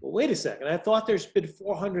 Mm-hmm. Well, wait a second. I thought there's been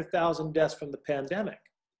 400,000 deaths from the pandemic.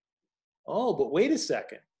 Oh, but wait a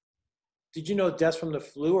second. Did you know deaths from the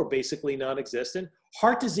flu are basically non-existent?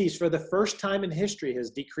 Heart disease for the first time in history has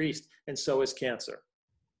decreased, and so has cancer.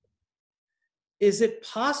 Is it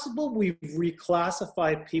possible we've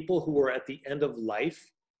reclassified people who are at the end of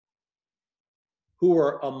life, who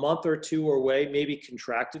are a month or two away, maybe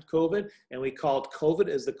contracted COVID, and we called COVID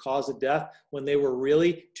as the cause of death when they were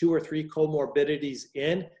really 2 or 3 comorbidities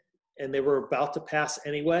in, and they were about to pass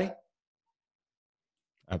anyway?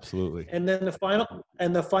 Absolutely. And then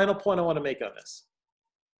the final point I want to make on this,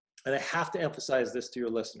 and I have to emphasize this to your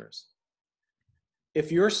listeners. If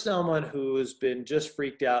you're someone who has been just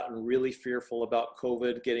freaked out and really fearful about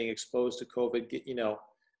COVID, getting exposed to COVID,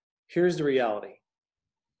 here's the reality.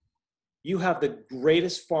 You have the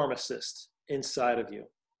greatest pharmacist inside of you.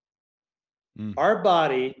 Mm. Our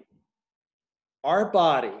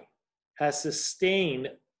body has sustained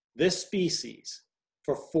this species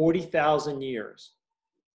for 40,000 years.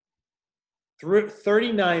 Through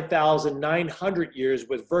 39,900 years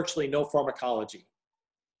with virtually no pharmacology.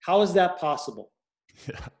 How is that possible?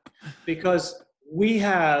 Yeah. Because we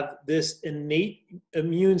have this innate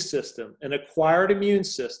immune system, an acquired immune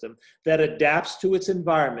system that adapts to its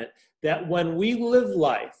environment, that when we live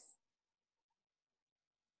life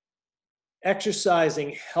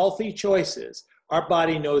exercising healthy choices, our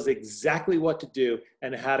body knows exactly what to do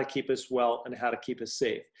and how to keep us well and how to keep us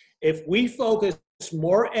safe. If we focus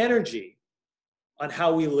more energy on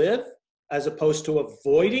how we live as opposed to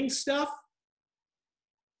avoiding stuff,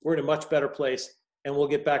 we're in a much better place, and we'll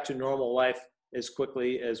get back to normal life as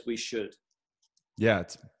quickly as we should. Yeah,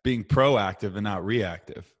 it's being proactive and not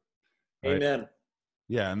reactive. Right? Amen.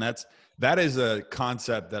 Yeah, and that is a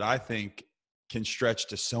concept that I think can stretch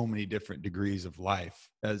to so many different degrees of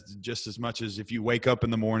life. Just as much as if you wake up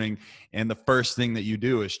in the morning and the first thing that you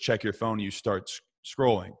do is check your phone, you start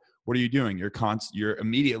scrolling. What are you doing? You're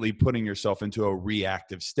immediately putting yourself into a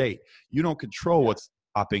reactive state. You don't control what's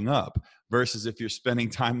popping up, versus if you're spending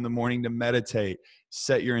time in the morning to meditate,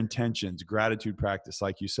 set your intentions, gratitude practice,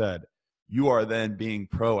 like you said, you are then being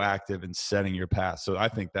proactive and setting your path. So I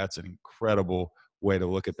think that's an incredible way to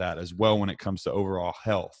look at that as well when it comes to overall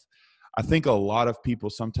health. I think a lot of people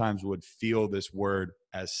sometimes would feel this word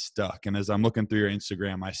as stuck. And as I'm looking through your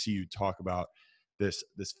Instagram, I see you talk about this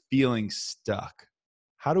feeling stuck.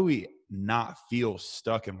 How do we not feel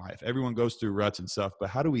stuck in life? Everyone goes through ruts and stuff, but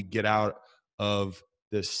how do we get out of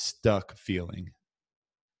this stuck feeling?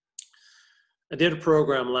 I did a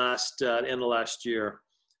program end of last year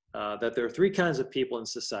that there are 3 kinds of people in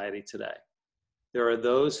society today. There are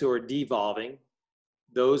those who are devolving,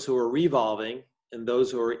 those who are revolving, and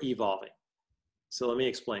those who are evolving. So let me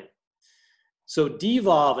explain. So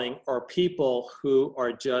devolving are people who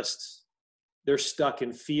are they're stuck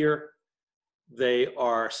in fear. They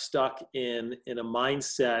are stuck in a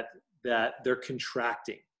mindset that they're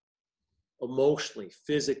contracting emotionally,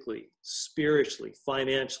 physically, spiritually,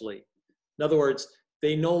 financially. In other words,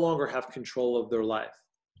 they no longer have control of their life.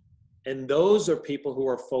 And those are people who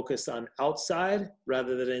are focused on outside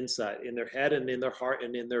rather than inside, in their head and in their heart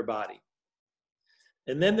and in their body.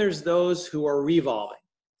 And then there's those who are revolving.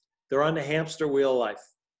 They're on the hamster wheel of life.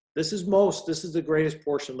 This is the greatest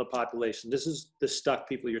portion of the population. This is the stuck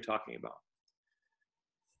people you're talking about.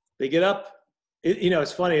 They get up.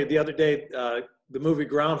 It's funny. The other day, the movie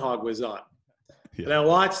Groundhog was on. Yeah. And I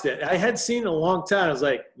watched it. I had seen it a long time. I was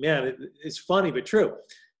like, man, it's funny, but true.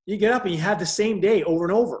 You get up and you have the same day over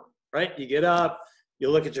and over, right? You get up, you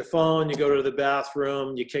look at your phone, you go to the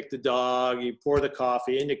bathroom, you kick the dog, you pour the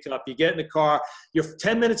coffee in your cup, you get in the car, you're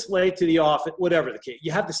 10 minutes late to the office, whatever the case.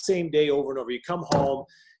 You have the same day over and over. You come home,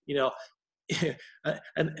 and in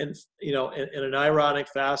an ironic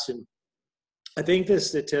fashion, I think the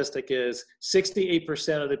statistic is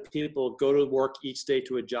 68% of the people go to work each day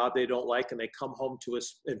to a job they don't like, and they come home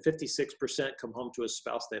and 56% come home to a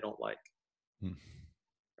spouse they don't like.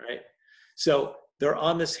 Right? So they're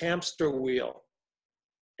on this hamster wheel,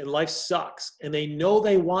 and life sucks, and they know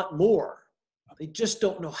they want more. They just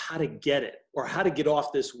don't know how to get it or how to get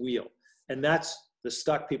off this wheel. And that's the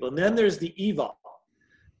stuck people. And then there's the evolve.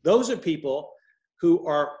 Those are people who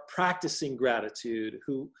are practicing gratitude,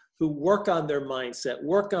 who work on their mindset,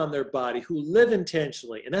 work on their body, who live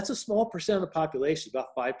intentionally. And that's a small percent of the population,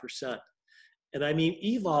 about 5%. And I mean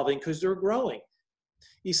evolving because they're growing.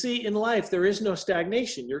 You see, in life, there is no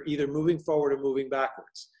stagnation. You're either moving forward or moving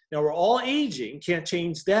backwards. Now, we're all aging, can't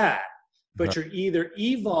change that. But you're either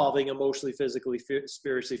evolving emotionally, physically,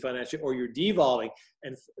 spiritually, financially, or you're devolving.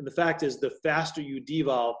 And the fact is, the faster you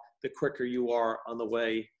devolve, the quicker you are on the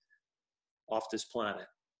way off this planet.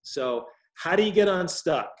 So how do you get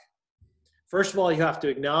unstuck? First of all, you have to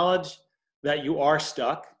acknowledge that you are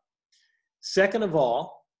stuck. Second of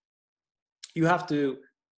all, you have to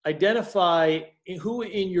identify who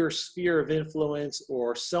in your sphere of influence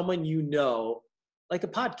or someone you know, like a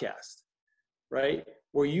podcast, right?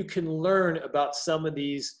 Where you can learn about some of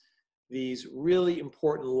these really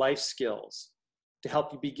important life skills to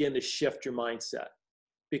help you begin to shift your mindset.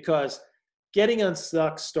 Because getting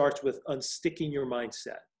unstuck starts with unsticking your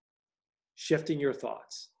mindset, shifting your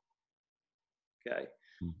thoughts, okay?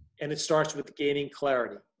 And it starts with gaining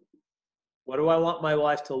clarity. What do I want my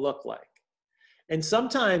life to look like? And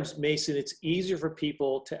sometimes, Mason, it's easier for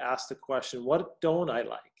people to ask the question, what don't I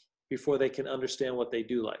like? Before they can understand what they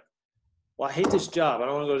do like. Well, I hate this job. I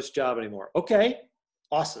don't want to go to this job anymore. Okay,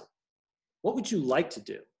 awesome. What would you like to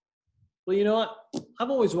do? Well, you know what? I've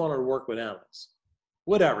always wanted to work with animals.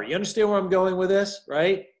 Whatever. You understand where I'm going with this,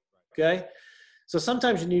 right? Okay. So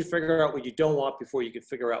sometimes you need to figure out what you don't want before you can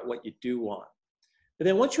figure out what you do want. But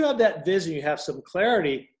then once you have that vision, you have some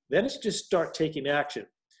clarity, then it's just start taking action.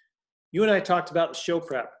 You and I talked about the show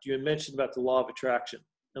prep. You had mentioned about the law of attraction.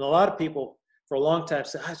 And a lot of people for a long time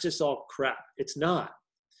said, it's just all crap. It's not.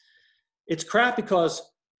 It's crap because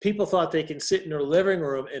people thought they can sit in their living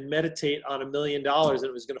room and meditate on $1 million and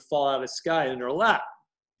it was going to fall out of the sky in their lap.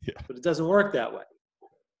 Yeah. But it doesn't work that way.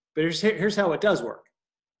 But here's how it does work.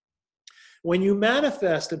 When you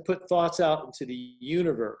manifest and put thoughts out into the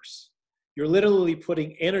universe, you're literally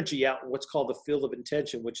putting energy out in what's called the field of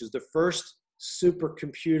intention, which is the first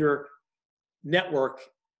supercomputer network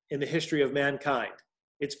in the history of mankind.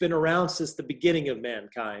 It's been around since the beginning of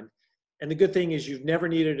mankind. And the good thing is you've never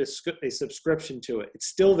needed a subscription to it. It's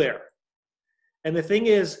still there. And the thing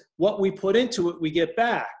is, what we put into it, we get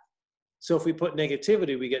back. So if we put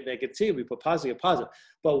negativity, we get negativity. We put positive, positive.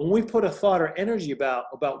 But when we put a thought or energy about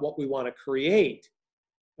what we want to create,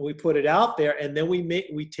 and we put it out there, and then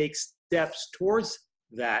we take steps towards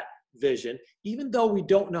that vision, even though we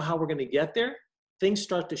don't know how we're going to get there, things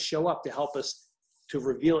start to show up to help us to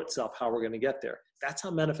reveal itself how we're going to get there. That's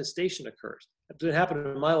how manifestation occurs. It's been happening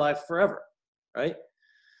in my life forever, right?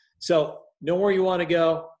 So know where you want to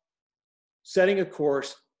go, setting a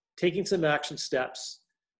course, taking some action steps,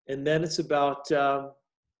 and then it's about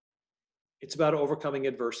overcoming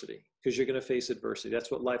adversity, because you're going to face adversity.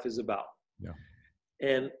 That's what life is about. Yeah.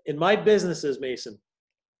 And in my businesses, Mason,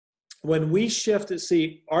 when we shift to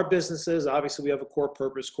see our businesses, obviously we have a core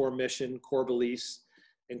purpose, core mission, core beliefs,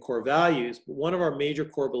 and core values. But one of our major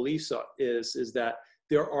core beliefs is that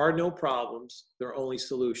there are no problems, there are only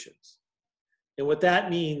solutions. And what that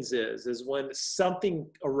means is when something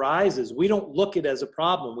arises, we don't look at it as a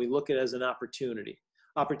problem, we look at it as an opportunity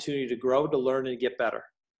to grow, to learn, and get better.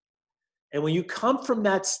 And when you come from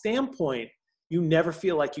that standpoint, you never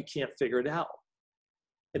feel like you can't figure it out.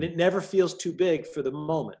 And it never feels too big for the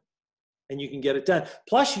moment. And you can get it done.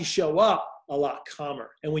 Plus, you show up a lot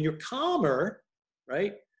calmer. And when you're calmer,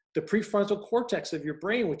 right, the prefrontal cortex of your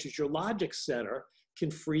brain, which is your logic center, can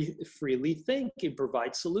freely think and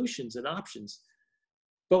provide solutions and options.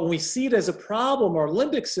 But when we see it as a problem, our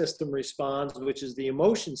limbic system responds, which is the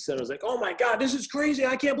emotion center. It's like, oh my God, this is crazy.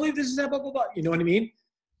 I can't believe this is that, blah, blah, blah. You know what I mean?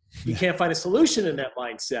 You can't find a solution in that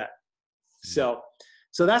mindset. So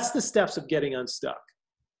that's the steps of getting unstuck.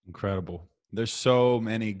 Incredible. There's so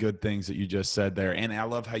many good things that you just said there. And I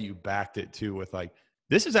love how you backed it too with like,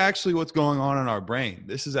 this is actually what's going on in our brain.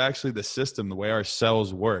 This is actually the system, the way our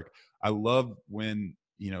cells work. I love when,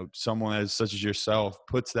 someone as such as yourself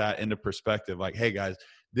puts that into perspective. Like, hey guys,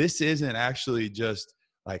 this isn't actually just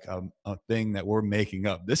like a thing that we're making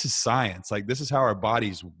up. This is science. Like, this is how our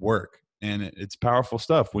bodies work. And it's powerful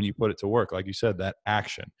stuff when you put it to work. Like you said, that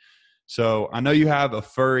action. So I know you have a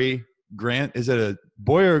furry Grant. Is it a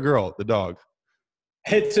boy or a girl, the dog?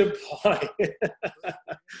 It's a boy.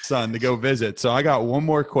 Son, to go visit. So I got one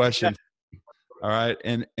more question. All right.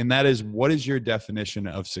 And that is, what is your definition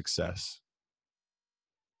of success?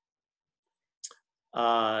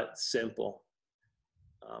 Simple.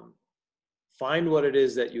 Find what it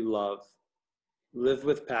is that you love, live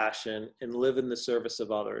with passion, and live in the service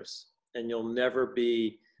of others. And you'll never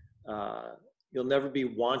be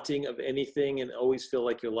wanting of anything, and always feel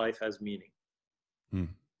like your life has meaning.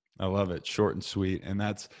 I love it. Short and sweet. And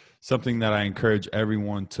that's something that I encourage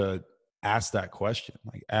everyone to ask that question.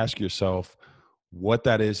 Like, ask yourself what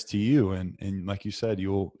that is to you. And like you said,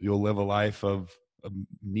 you'll live a life of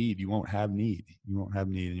need. You won't have need. You won't have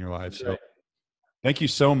need in your life. So thank you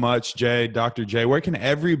so much, Jay, Dr. Jay. Where can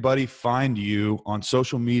everybody find you on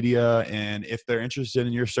social media? And if they're interested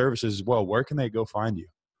in your services as well, where can they go find you?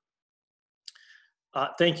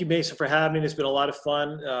 Thank you, Mason, for having me. It's been a lot of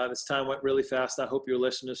fun. This time went really fast. I hope your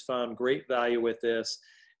listeners found great value with this.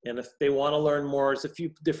 And if they want to learn more, there's a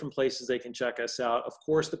few different places they can check us out. Of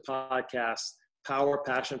course, the podcast, Power,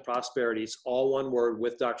 Passion, Prosperity. It's all one word,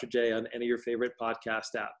 with Dr. J, on any of your favorite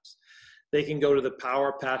podcast apps. They can go to the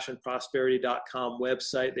powerpassionprosperity.com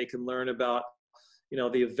website. They can learn about,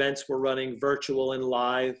 the events we're running, virtual and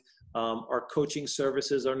live. Our coaching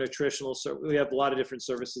services, our nutritional service. We have a lot of different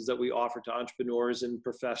services that we offer to entrepreneurs and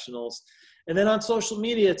professionals. And then on social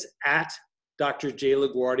media, it's at Dr. J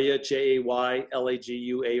LaGuardia,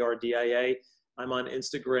 JayLaguardia. I'm on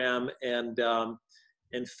Instagram and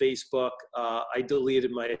Facebook. I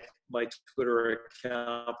deleted my Twitter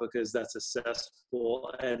account because that's a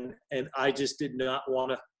cesspool, and I just did not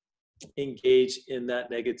want to engage in that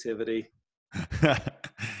negativity.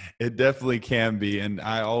 It definitely can be. And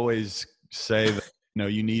I always say that,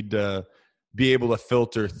 you need to be able to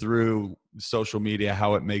filter through social media,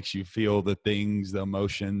 how it makes you feel, the things, the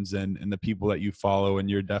emotions, and the people that you follow.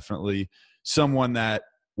 And you're definitely someone that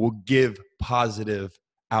will give positive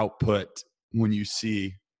output when you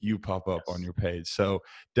see you pop up on your page. So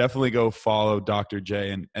definitely go follow Dr.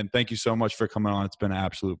 J. And thank you so much for coming on. It's been an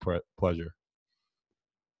absolute pleasure.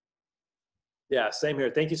 Yeah, same here.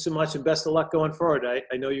 Thank you so much, and best of luck going forward. I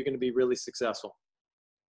know you're going to be really successful.